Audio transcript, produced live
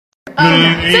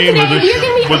today we're going to be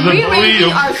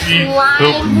rearranging our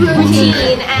slime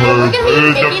routine, and we're going to be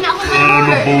making a whole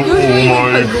order. Usually we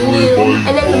put glue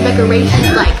and then some decorations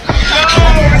like.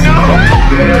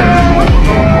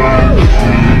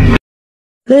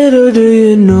 Little do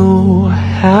you know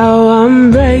how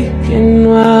I'm breaking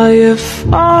while you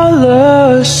fall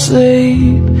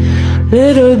asleep.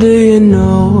 Little do you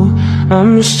know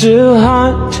I'm still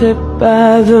haunted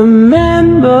by the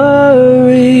memories.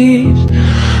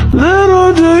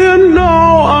 Little do you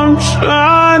know I'm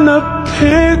trying to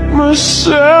pick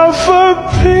myself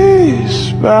up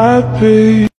piece by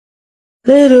piece.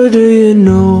 Little do you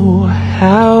know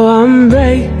how I'm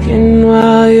breaking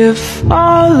while you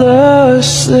fall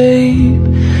asleep.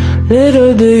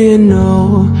 Little do you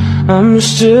know I'm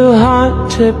still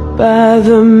haunted by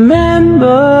the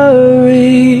memories.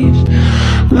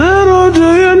 Little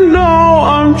do you know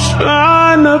I'm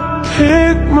trying to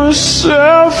pick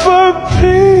myself up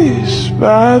piece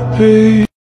by piece.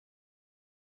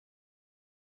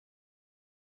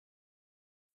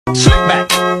 Slick back.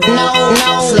 No,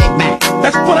 slick back.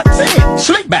 That's what I said.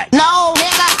 Slick back. No,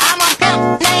 nigga, I'm a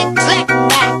pimp named Slick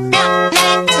Back. Pimp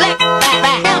named Slick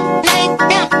Back. Pimp named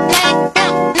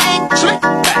Slick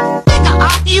back. Nigga,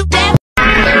 are you dead?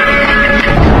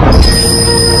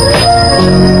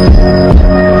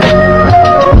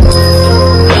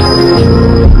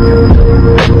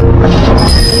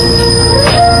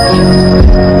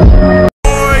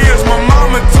 Boy, yes, my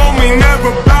mama told me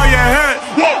never bow your head.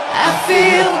 I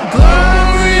feel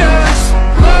glorious,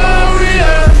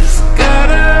 glorious. Got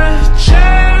a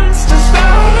chance to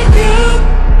start again.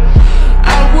 I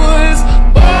was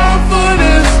born for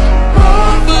this,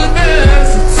 born for this.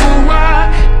 It's who I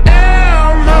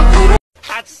am.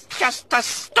 That's just a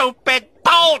stupid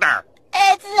boulder.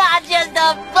 It's not just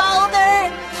a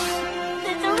boulder.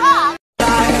 It's a rock.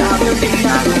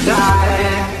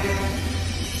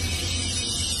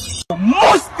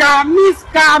 Mosca,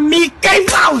 Miska, Mickey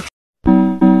Mouse.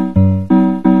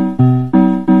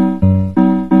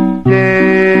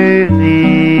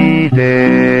 Daisy,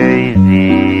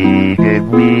 Daisy, give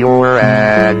me your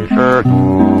answer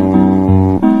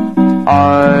too.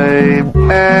 I'm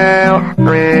half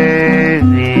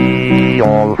crazy,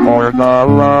 all for the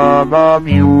love of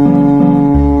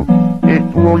you. It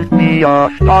won't be a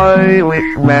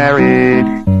stylish marriage,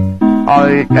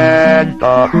 I can't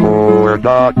afford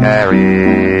a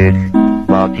carriage,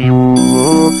 but you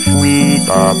look sweet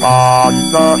upon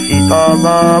the seat of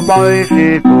a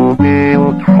bicycle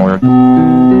built for two.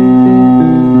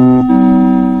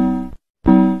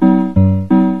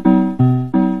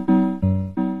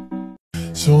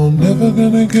 So I'm never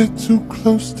gonna get too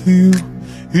close to you,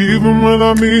 even when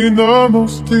I mean the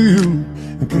most to you,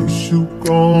 in case you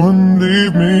go and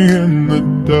leave me in the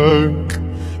dark.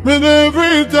 But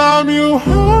every time you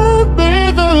hurt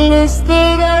me, the less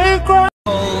that I cry.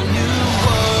 Whole new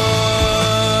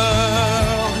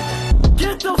world.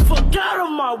 Get the fuck out of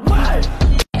my way.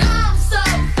 I'm so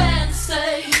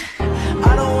fancy.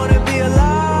 I don't wanna be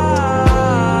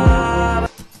alive.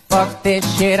 Fuck this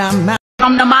shit, I'm out.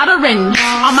 I'm the modern.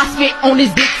 On my spit on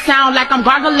this dick sound like I'm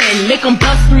gargling. Make 'em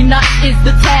bust 3 nuts is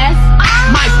the task.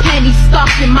 My penny stuck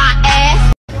in my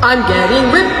ass. I'm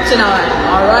getting ripped tonight.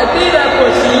 R.I.P. that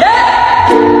pussy, yeah!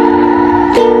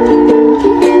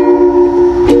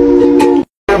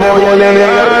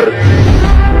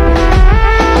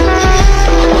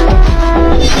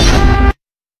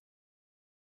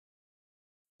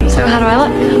 So how do I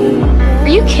look? Are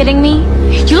you kidding me?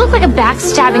 You look like a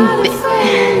backstabbing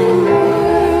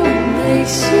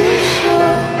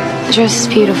The dress is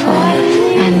beautiful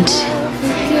and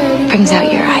brings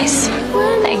out your eyes.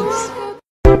 Thanks.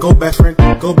 Go best friend,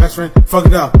 fuck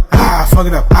it up, fuck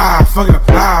it up, fuck it up, fuck it up,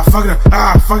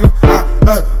 fuck it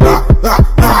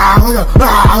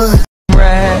up,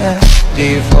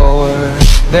 Ready for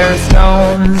their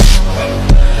stones.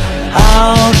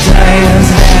 I'll dance,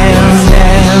 dance,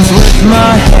 dance with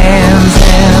my hands,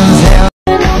 hands, hands.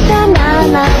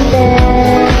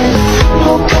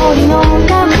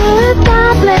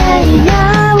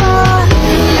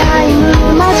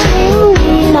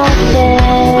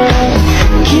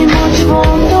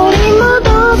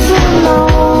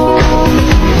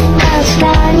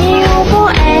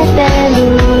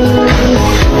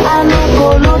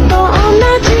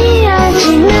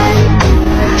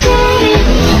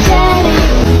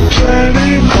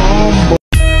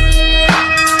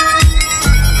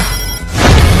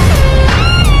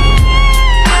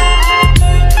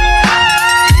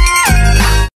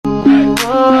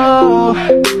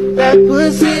 That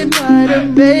pussy might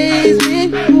amaze me.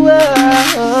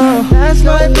 Whoa. That's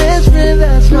my best friend,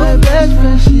 that's my best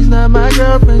friend. She's not my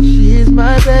girlfriend, she's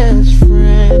my best friend.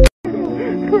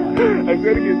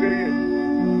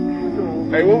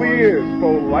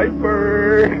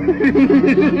 diaper.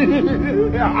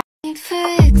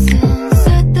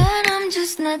 Said that I'm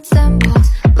just nuts and bolts.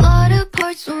 A lot of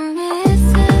parts were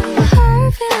missing. My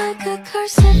heart feel like a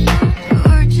cursive.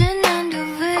 Virgin and a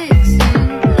vixen.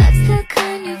 That's the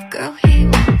kind of girl he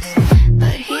wants,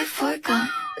 but he forgot.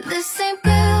 This ain't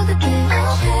build a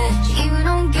bitch. You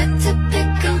don't get to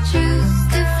pick and choose.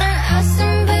 Different ass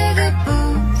and bigger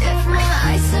boobs. If my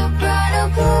eyes are brighter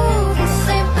blue. This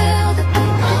ain't build a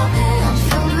bitch. I'm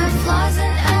filled with flaws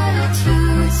and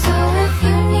attitudes. So if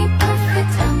you need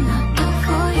perfect, I'm not good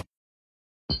for you.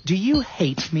 Do you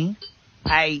hate me?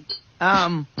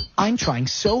 I'm trying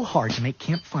so hard to make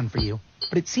camp fun for you,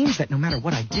 but it seems that no matter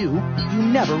what I do, you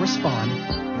never respond.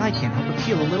 I can't help but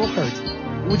feel a little hurt.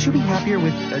 Would you be happier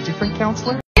with a different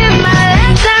counselor?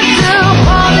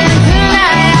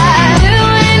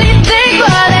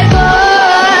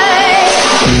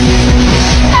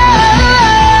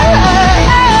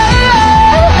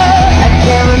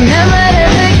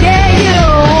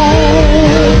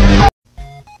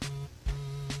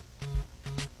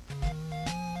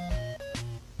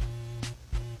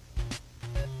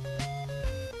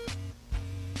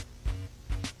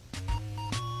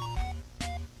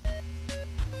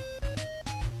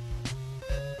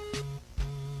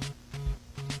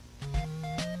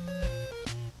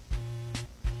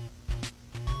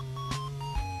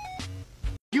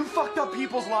 You fucked up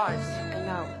people's lives.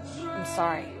 No, I'm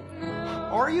sorry.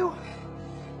 Are you?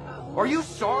 Are you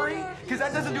sorry? Because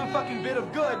that doesn't do a fucking bit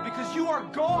of good because you are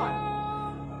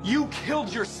gone. You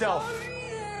killed yourself.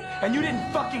 And you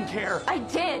didn't fucking care. I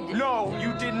did. No,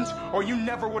 you didn't, or you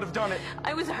never would have done it.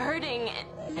 I was hurting,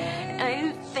 and I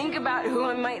didn't think about who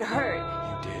I might hurt.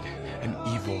 You did an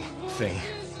evil thing.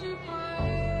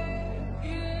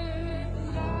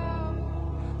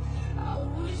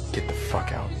 Get the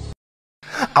fuck out.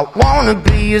 I wanna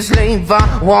be a slave,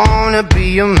 I wanna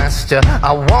be a master.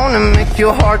 I wanna make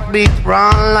your heartbeat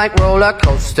run like roller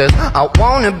coasters. I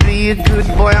wanna be a good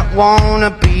boy, I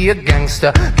wanna be a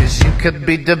gangster. Cause you could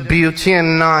be the beauty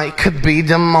and I could be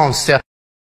the monster.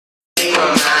 You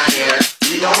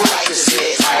don't like to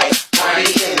sit tight,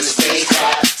 party in the space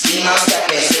trap. See my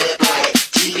step and zip like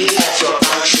TV at your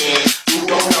function. You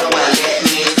don't know what that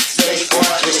means. Space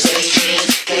sports with space dreams,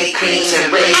 cake creams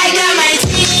and raisins. I got my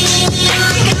team.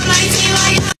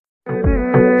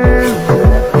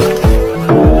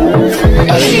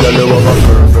 Girl, you have a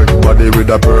perfect body with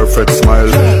a perfect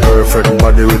smile. Perfect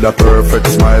body with a perfect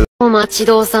smile. お待ち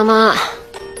どうさま。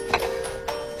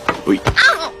おい。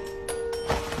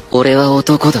俺は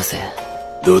男だぜ。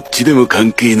どっちでも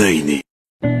関係ないね。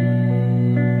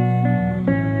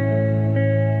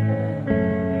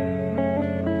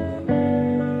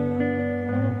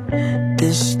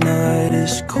This night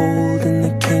is cold in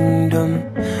the kingdom.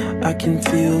 I can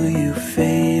feel you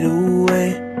fade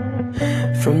away.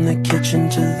 From the kitchen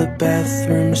to the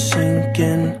bathroom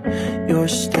sinking. Your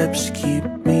steps keep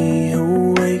me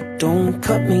awake. Don't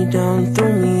cut me down,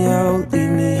 throw me out, leave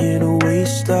me here to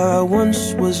waste. I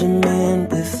once was a man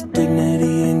with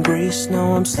dignity and grace.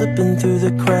 Now I'm slipping through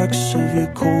the cracks of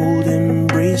your cold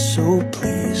embrace. So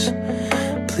please,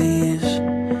 please,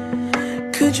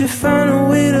 could you find a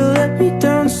way to let me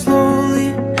down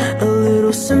slowly? A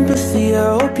little sympathy,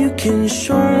 I hope you can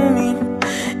show me.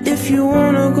 If you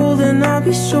wanna go, then I'll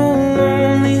be so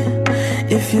lonely.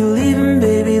 If you're leaving,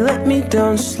 baby, let me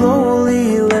down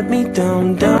slowly. Let me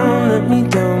down, down, let me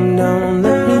down, down.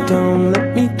 Let me down,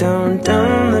 let me down,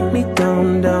 down. Let me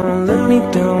down, down, let me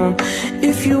down.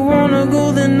 If you wanna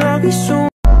go, then I'll be so.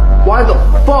 Why the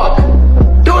fuck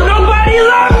don't nobody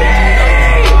love me?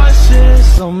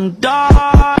 Some dog.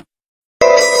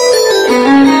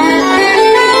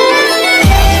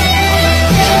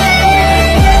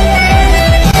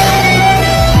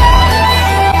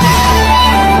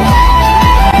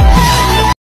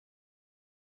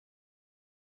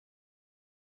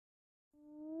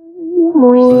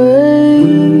 Away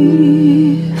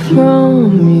from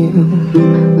you,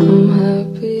 I'm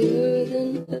happier than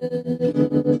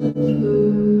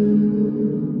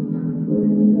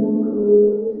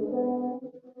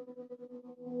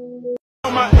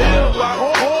My head like,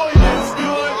 oh, it's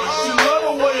good. She love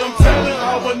the way I'm telling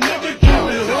how a nigga keep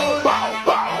it hood. Bow,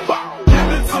 bow, bow. Give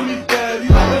it to me, daddy.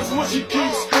 That's what she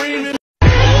keeps screaming.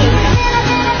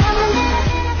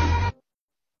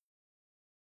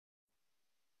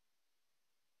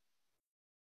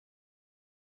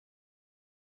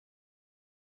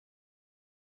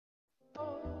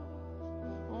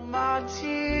 my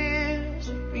tears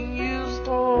have been used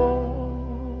all.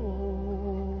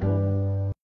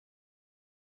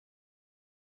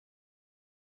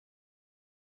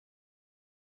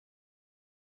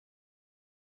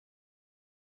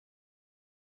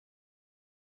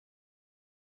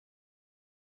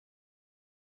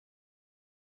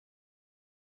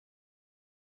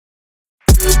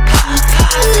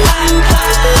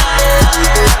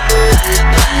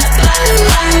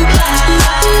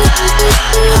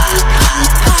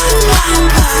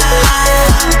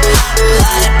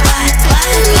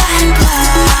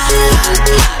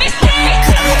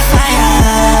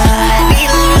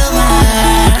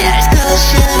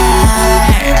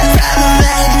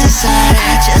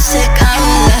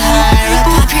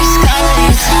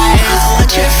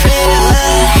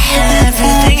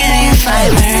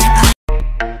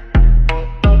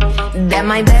 That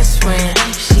my best friend,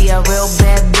 she a real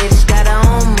bad bitch, got her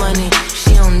own money.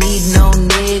 She don't need no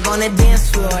nigga on the dance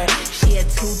floor. She had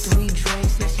 2-3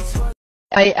 drinks, now she's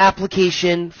my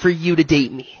application for you to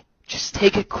date me. Just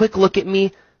take a quick look at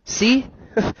me. See?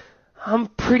 I'm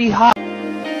pretty hot.